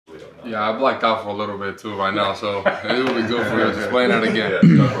Yeah, I blacked out for a little bit too right now, so it would be good for you to explain that again.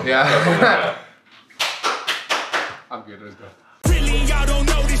 Yeah. I'm good, let's go. Really, y'all don't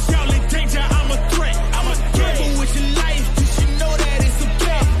know this, y'all in danger. I'm a threat. I'm a careful with your life, cause you know that it's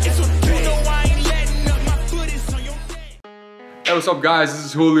okay. It's okay. You know I ain't letting up, my foot is on your neck. Hey, what's up guys? This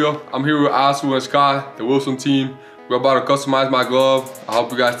is Julio. I'm here with Asu and Scott, the Wilson team. We're about to customize my glove. I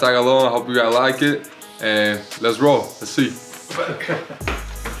hope you guys tag along. I hope you guys like it. And let's roll. Let's see.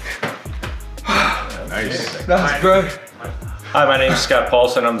 Nice. That's good. Hi, my name is Scott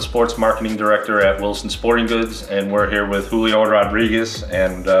Paulson. I'm the sports marketing director at Wilson Sporting Goods, and we're here with Julio Rodriguez.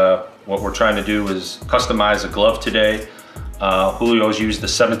 And what we're trying to do is customize a glove today. Julio's used the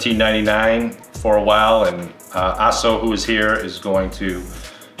 $17.99 for a while, and Aso, who is here, is going to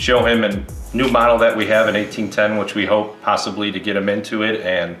show him a new model that we have, an 1810, which we hope possibly to get him into it,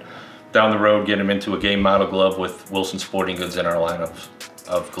 and down the road get him into a game model glove with Wilson Sporting Goods in our line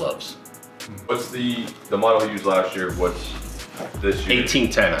of gloves. What's the model you used last year? What's this year?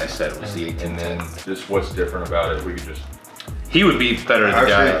 1810, I said it was the 1810. And then just what's different about it? We could just... He would be better than the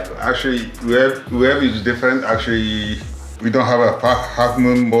guy. Actually, web is different. Actually, we don't have a half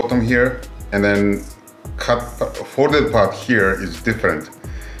moon bottom here, and then folded part here is different.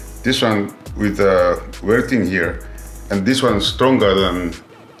 This one with the welting here, and this one is stronger than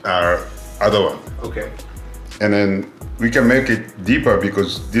our other one. Okay. And then we can make it deeper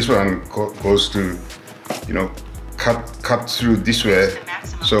because this one goes to, you know, cut through this way.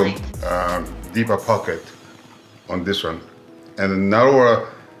 So deeper pocket on this one. And narrower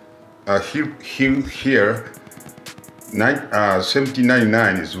here,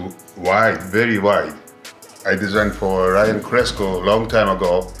 1799 is wide, very wide. I designed for Ryan Cresco a long time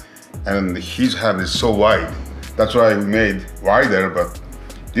ago, and his hand is so wide. That's why we made wider, but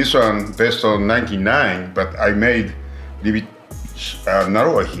this one based on 99, but I made a little bit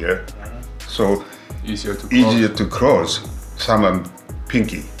narrower here, so easier to close, thumb and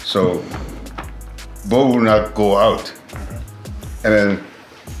pinky, so both will not go out. And then,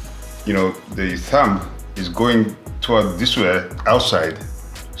 you know, the thumb is going toward this way, outside,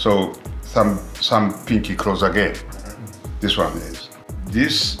 so thumb pinky close again. This one is.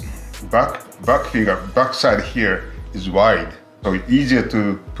 This back finger, back side here is wide, so it's easier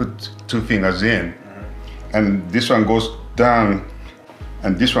to put two fingers in. And this one goes down,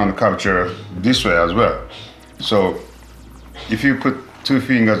 and this one capture this way as well. So if you put two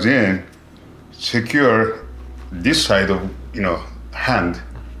fingers in, secure this side of, you know, hand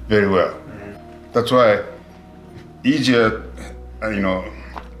very well. That's why easier, you know,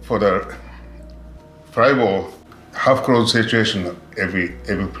 for the fly ball half closed situation of every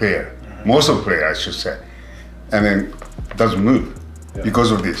player, most of the players I should say, and then doesn't move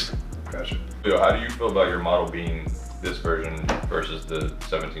because of this. Gotcha. So how do you feel about your model being this version versus the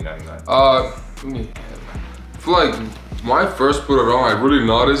 1799? I feel like when I first put it on, I really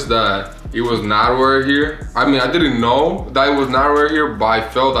noticed that it was narrower here. I mean, I didn't know that it was narrower here, but I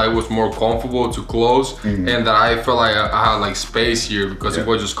felt that it was more comfortable to close, and that I felt like I had like space here because it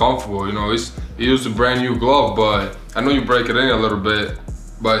was just comfortable. You know, it was a brand new glove, but I know you break it in a little bit,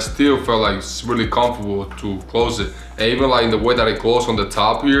 but I still felt like it's really comfortable to close it. And even like in the way that it closed on the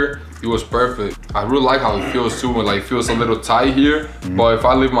top here, it was perfect. I really like how it feels too, and like it feels a little tight here, but if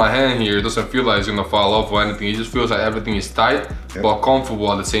I leave my hand here, it doesn't feel like it's gonna fall off or anything. It just feels like everything is tight, but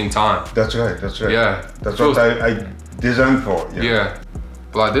comfortable at the same time. That's right, that's right. Yeah. That's what I designed for. Yeah.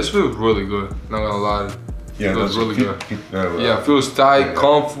 But like, this feels really good, not gonna lie. It feels really good. Fit very well. Yeah, it feels tight,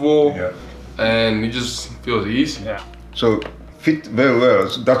 comfortable, and it just feels easy. Yeah. So fit very well.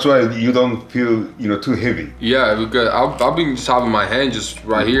 So that's why you don't feel, you know, too heavy. Yeah, because I've been just having my hand just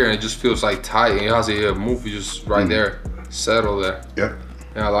right here, and it just feels like tight, and it has a move just right there, settle there. Yeah.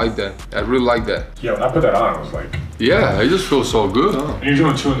 And I like that. I really like that. Yeah, when I put that on, I was like... Yeah, it just feels so good, huh? And you're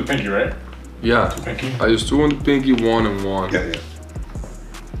doing two in the pinky, right? Yeah. Two pinky? I use two in the pinky, one and one. Yeah, yeah.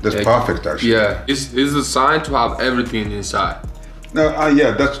 That's perfect, actually. Yeah, it's designed to have everything inside. No,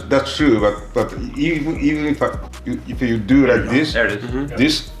 yeah, that's true. But even if you do like this, There it is.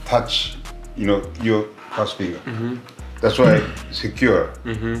 this touch, you know, your first finger. That's why it's secure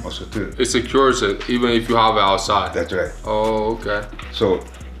also too. It secures it even if you have it outside. That's right. Oh, okay. So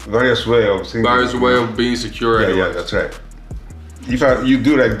various way of thinking. Various way of being secure. Yeah, that's right. If you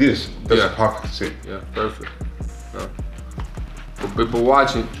do like this, that's a perfect thing. Yeah, perfect. For people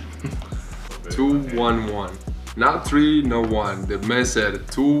watching, 2-1-1. Not 3, no 1. The man said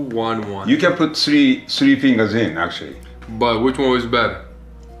 2-1-1. You can put three fingers in actually. But which one is better?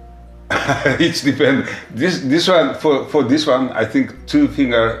 It's depend. This one for this one, I think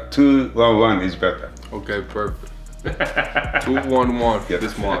 2-1-1 is better. Okay, perfect. 211 for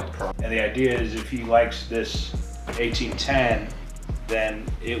this month. And the idea is if he likes this 1810, then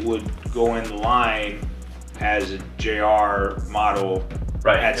it would go in the line as a JR model.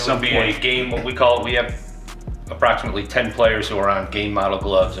 Right, At it some would be point. a game, what we call, we have approximately 10 players who are on game model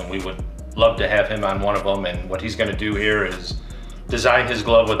gloves, and we would love to have him on one of them. And what he's gonna do here is design his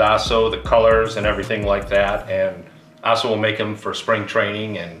glove with Aso, the colors and everything like that, and Aso will make him for spring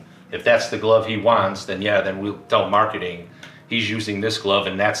training. And if that's the glove he wants, then yeah, then we'll tell marketing he's using this glove,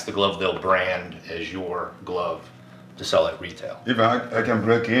 and that's the glove they'll brand as your glove to sell at retail. Even I can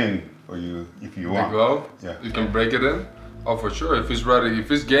break in for you if you The want. glove? Yeah. You can break it in? Oh, for sure. If it's ready, if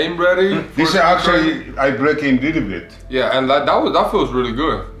it's game ready. This is for- actually, I break in a little bit. Yeah, and that feels really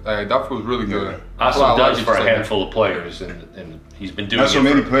good. That feels really good. That's why I Aso like does it for a just like handful of players, and he's been doing Not so it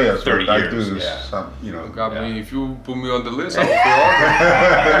many for players, 30 but I years. do Yeah. some, you know. that. I Yeah. mean, if you put me on the list, I will feel honored.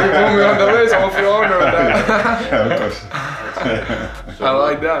 If you put me on the list, I will feel honored with that. Yeah, of course. I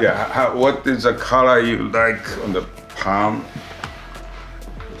like that. Yeah, what is the color you like on the palm?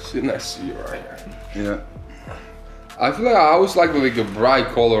 Let's see right here. Yeah. I feel like I always like a bright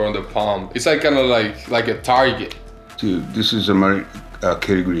color on the palm. It's like kind of like a target. Dude, this is a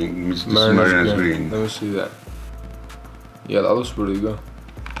Kerry green. This is Mariners green. Let me see that. Yeah, that looks really good.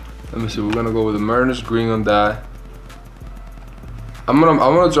 Let me see. We're gonna go with the Mariners green on that. I'm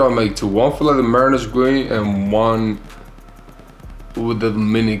gonna try to make two. One for like the Mariners green and one with the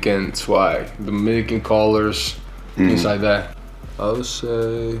Dominican swag, Dominican colors, things like that. I would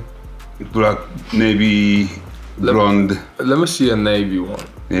say. Black, navy, blonde, Let me see a navy one.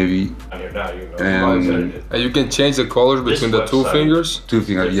 navy, and And you can change the colors between the two website. fingers. two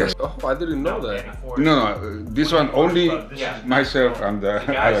fingers. Yes. Oh, I didn't know that. No, this one only myself and the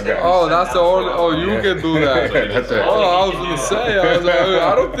other guy. Oh, that's the only. Oh, you can do that. That's it. Oh, I was gonna say. I was like,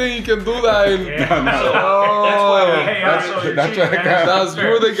 I don't think you can do that. Oh, That's what I got. that's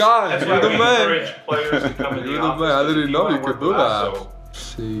you're the guy. You're the man. Players to come in the You're the office. man. I If didn't you know wanna you could work do with that. Aso,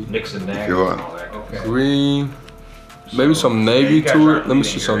 See, Nix and Nags You and want. all that. green. Maybe some navy to it. Let me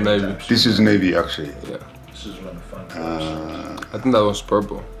see some navy. This is navy actually. Yeah, This is one of the fun I think that was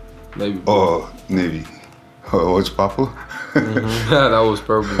purple. Navy. blue. Oh, navy. Oh, it's purple? Yeah, that was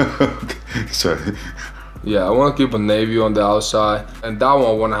purple. Okay, sorry. Yeah, I want to keep a navy on the outside, and that one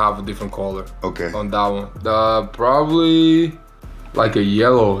I want to have a different color. Okay. On that one, probably like a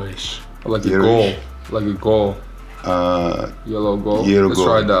yellowish, like a Yellowish? gold, like a gold, yellow gold. Yellow Let's gold.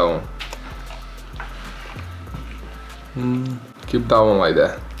 try that one. Keep that one like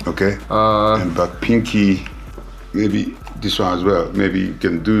that. Okay. Uh, And but pinky, maybe this one as well. Maybe you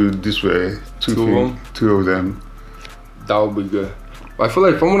can do this way. Two of them. that would be good. But I feel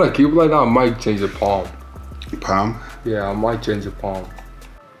like if I'm gonna keep it like that, I might change the palm. Palm. Yeah, I might change the palm.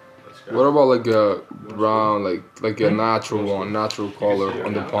 What about like a brown, like a natural one, natural color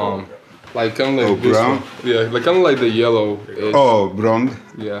on the palm? Like kind of like Oh, this brown? one. Yeah, like kind of like the yellow. Oh, blonde.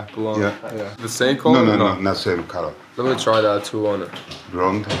 Yeah, blonde. Yeah. Yeah. The same color? No, not same color. Let me try that too on it.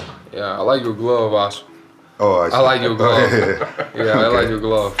 Blonde. Yeah, I like your glove, Ash. Oh, I see. I like your glove. Yeah, I like your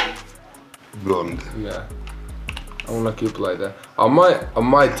glove. Blonde. Yeah. I wanna keep it like that. I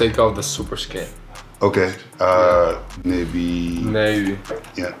might take off the super skin. Okay. Navy. Navy.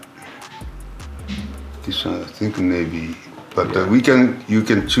 Yeah. This one, I think navy. But you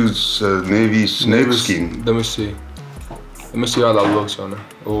can choose navy snake skin. Let me see. Let me see how that looks on it.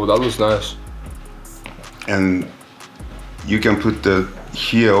 Oh, that looks nice. And you can put the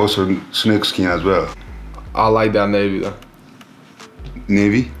here also snake skin as well. I like that navy though.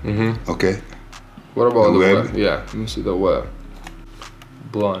 Navy? Okay. What about The the web? web? Yeah, let me see the web.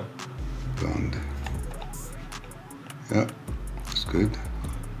 Blonde. Blonde. Yeah, that's good.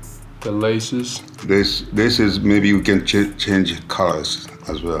 The laces. This is maybe you can change colors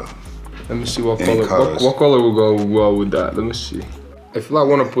as well. Let me see what Any color. colors. What color will go well with that? Let me see. I feel like I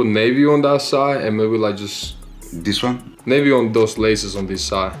want to put navy on that side and maybe like just This one? navy on those laces on this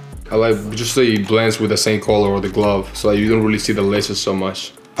side. I like just so it blends with the same color of the glove, so like you don't really see the laces so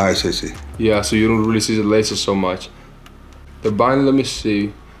much. I see. Yeah, so you don't really see the laces so much. The bind, let me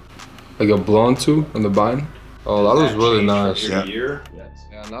see. Like a blonde too on the bind. Oh, that was really nice. Yeah.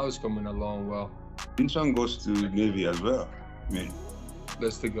 Yeah, now it's coming along well. This one goes to navy as well. I mean,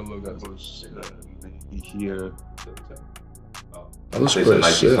 Let's take a look at those. here. That looks pretty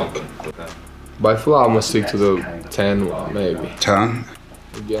sick. But I feel like I'm gonna stick to the 10 one, maybe. Tan?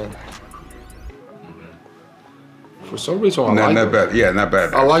 Again. For some reason, I No, like not it. bad. Yeah, not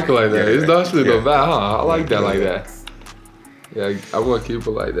bad. I like it like that. Yeah, It's actually yeah. not bad, huh? I like that like that. Yeah, I want to keep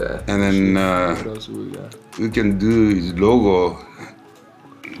it like that. And then What else do we got? we can do is logo,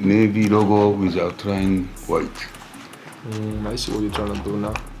 navy logo with outline white. I see what you're trying to do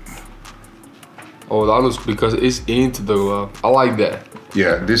now. Oh, that was because it's into the glove. I like that.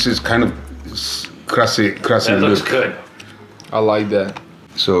 Yeah, this is kind of classy That looks look. good. I like that.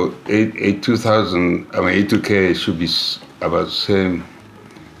 So 82K should be about the same,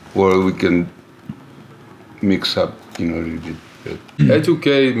 or we can mix up, a little bit. But,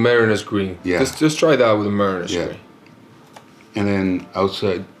 A2K Mariners green. Yeah. Just try that with the Mariners Yeah. green. and then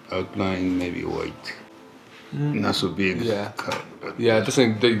outside outline maybe white. Not so big. Yeah. color, but Yeah, I just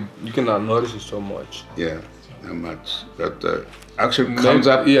think you cannot notice it so much. yeah, not much. But actually comes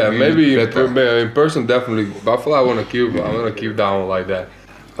up. Yeah, really maybe better. in person definitely. But I feel like I want to keep. I'm gonna keep that one like that.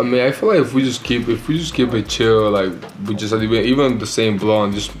 I mean, I feel like if we just keep it chill, like we just even the same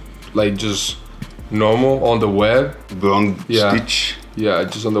blonde, just normal on the web. Blonde Yeah. stitch. Yeah,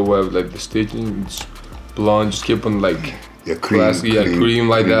 just on the web, like the stitching, just blonde, just keep on like Yeah, cream. classy, cream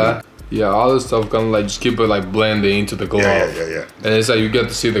like that. Yeah, all this stuff kind of like just keep it like blending into the glove. Yeah. And it's like you get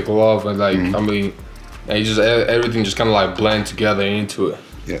to see the glove and like I mean, and you just everything just kind of like blend together into it.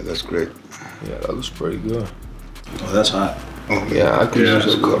 Yeah, that's great. Yeah, that looks pretty good. Oh, that's hot. Oh, Yeah, I could use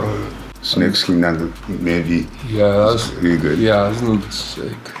it. Snake skin and maybe Yeah, that's really good. yeah, that's not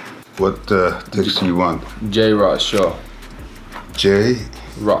sick. What texture you want? J. Ross Shaw. J.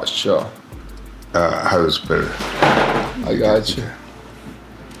 Ross Shaw. How to spell it? I got you.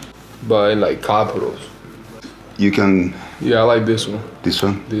 But in like capitals. You can Yeah, I like this one. this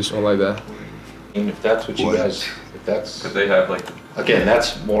one. This one like that. And if that's what you White. guys, if that's, Because they have like again,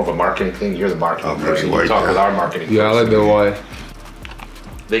 that's more of a marketing thing. You're the marketing Okay, person. You white, talk with yeah. our marketing Yeah, I like person. the white.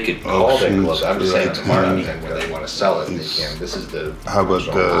 They could call that Options, glove. I'm just saying the right. marketing and when they want to sell it, they can. This is the. How about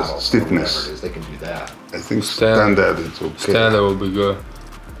original the model, or stiffness? whatever it is, they can do that. I think Standard. standard is okay. Standard would be good.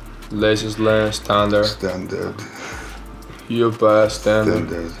 Laces lens, standard. Standard. Heel pass, standard.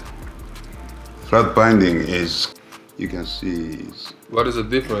 Standard. Flat binding is, you can see, What is the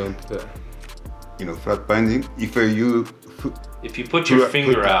difference there? flat binding. If you If you put your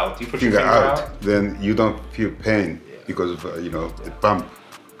finger out, you put your finger out. then you don't feel pain because of the bump.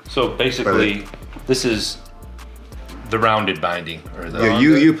 So basically, this is the rounded binding, or the Yeah,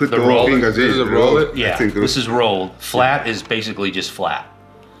 you put the the roll. fingers in. This is a roll it? Yeah, I think this is rolled. Flat is basically just flat.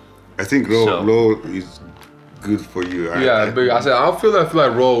 I think roll, so- roll is good for you. Yeah, but I said I feel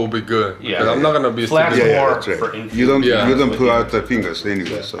like roll will be good. Yeah. 'Cause I'm not gonna be Flat's sticking- more that's right. for infant. You don't Yeah. you don't pull out the fingers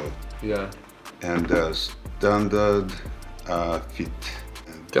anyway. So Yeah. and standard fit.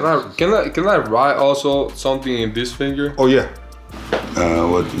 Can I write also something in this finger? Oh yeah.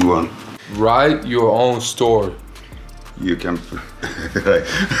 What you want? Write your own story. You can.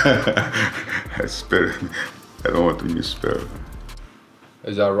 I spell. I don't want to misspell.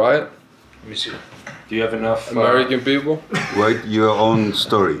 Is that right? Let me see. Do you have enough? American people? Write your own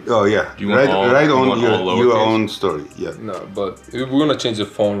story. Oh yeah. you want all- write you on want all your lowercase? own story. Yeah. No, but we're gonna change the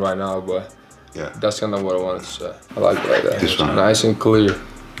phone right now, but Yeah. that's kind of what I wanted to say. I like it like that. This one. Nice and clear.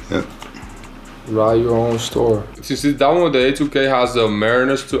 Yeah. Write your own story. See, that one with the A2K has the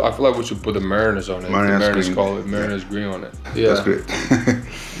Mariners too. I feel like we should put the Mariners on it. Mariners the Mariners green. call it Mariners green on it. Yeah. That's great.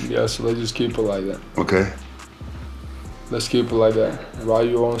 Yeah, so let's just keep it like that. Okay. Let's keep it like that. Write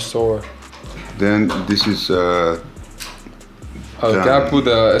your own story. Then this is. Can I put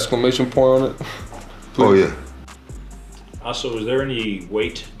the exclamation point on it? Oh yeah. Also, is there any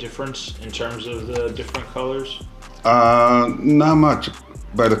weight difference in terms of the different colors? Not much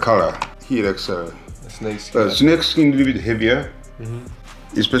by the color. He likes Snake skin. snake skin a little bit heavier,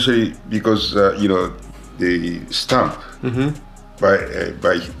 especially because the stamp by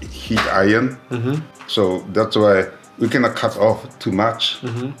heat iron. So that's why we cannot cut off too much.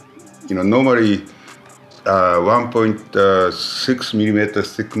 Normally 1.6 millimeter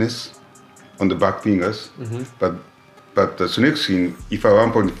thickness on the back fingers, but the snake skin, if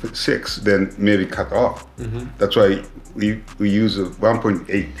 1.6, then maybe cut off. That's why we use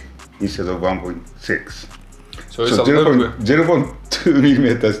 1.8 instead of 1.6. So it's So a little bit. 0.2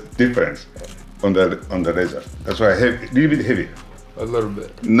 millimeters difference on the razor. That's why a little bit heavy. A little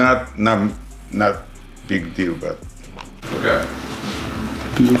bit. Not big deal, but okay.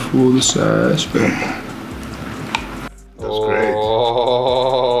 Beautiful size. that's great.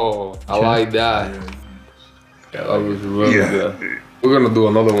 Oh, I like that. That was really Yeah. good. We're gonna do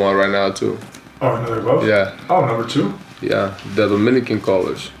another one right now too. Oh, another glove? Yeah, Oh, number 2? yeah. The Dominican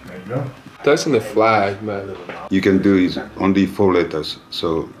colors. There you go. That's in the flag, man. You can do is only 4 letters,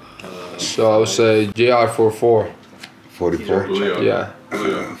 so So I would say JR44. 44. Julio. Yeah.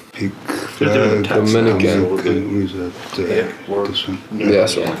 Julio. Pink They're doing the flag. text Dominican. now, so Who's that? This one. Yeah,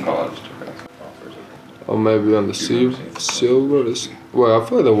 so. Or maybe on the silver. Well, I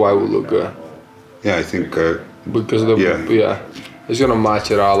feel like the white would look good. Yeah, I think Because the Yeah. it's gonna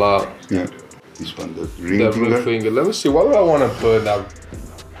match it all up. Yeah. This one, the ring The finger. ring finger. Let me see. What do I want to put now?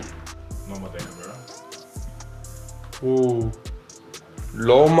 No more thing, bro. Ooh,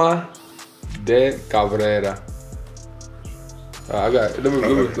 Loma de Cabrera. I got.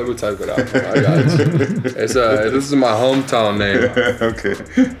 Let me type it out. I got it. It's this is my hometown name. Okay.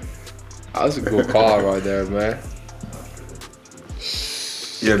 That's a good call right there, man.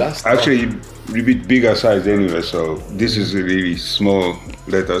 Yeah, That's actually a bit bigger size anyway, so this is a really small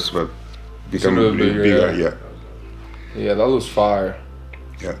letters, but become little really bigger, bigger, yeah. Yeah, that looks fire.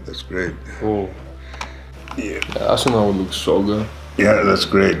 Yeah, that's great. Ooh. Yeah. That's one that would look so good. Yeah, that's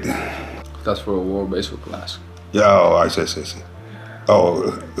great. That's for a World Baseball Classic. Yeah, oh, I see.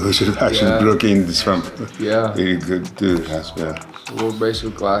 Oh, we should actually Yeah. broke in this one. Yeah, Really good too, as well. World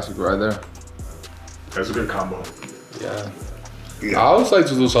Baseball Classic right there. That's a good combo. Yeah. Yeah. I always like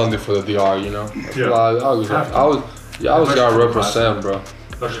to do something for the DR, you know? Yeah. I always gotta represent, bro.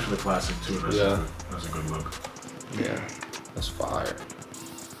 Especially for the classic too. That's a good look. Yeah, that's fire.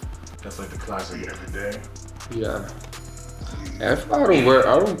 That's like the classic every day. Yeah. And if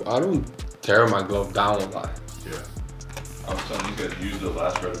I don't tear my glove down a lot. Yeah. I was telling you guys use the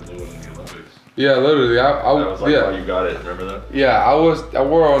last red and blue one in the Olympics. Yeah, literally. That was like yeah. why you got it. Remember that? Yeah,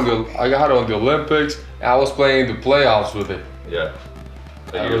 I got it on the Olympics, and I was playing the playoffs with it. Yeah.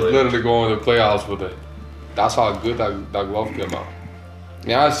 I was literally going to the playoffs with it. That's how good that glove came out.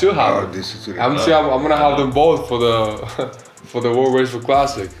 Yeah, I still have Oh, it. this is really I'm gonna have them both for the for the World Baseball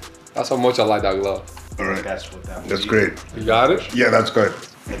Classic. That's how much I like that glove. all right. That's what that would That's be. great. You got it? Yeah, that's good.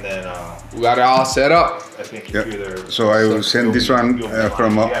 And then We got it all set up. I think if Yeah. you're there, So I will send this one you'll be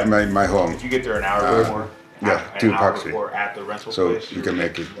from fine. Yeah. my home. If you get there an hour before, yeah, an 2 hour bucks, before at the rental So place, you can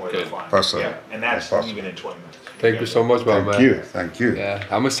make it more than fine. faster. Yeah, and that's Faster. even in 20 minutes. Thank you so much, my man. Thank you. Yeah,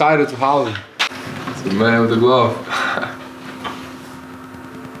 I'm excited to Holly. It's the man with the glove.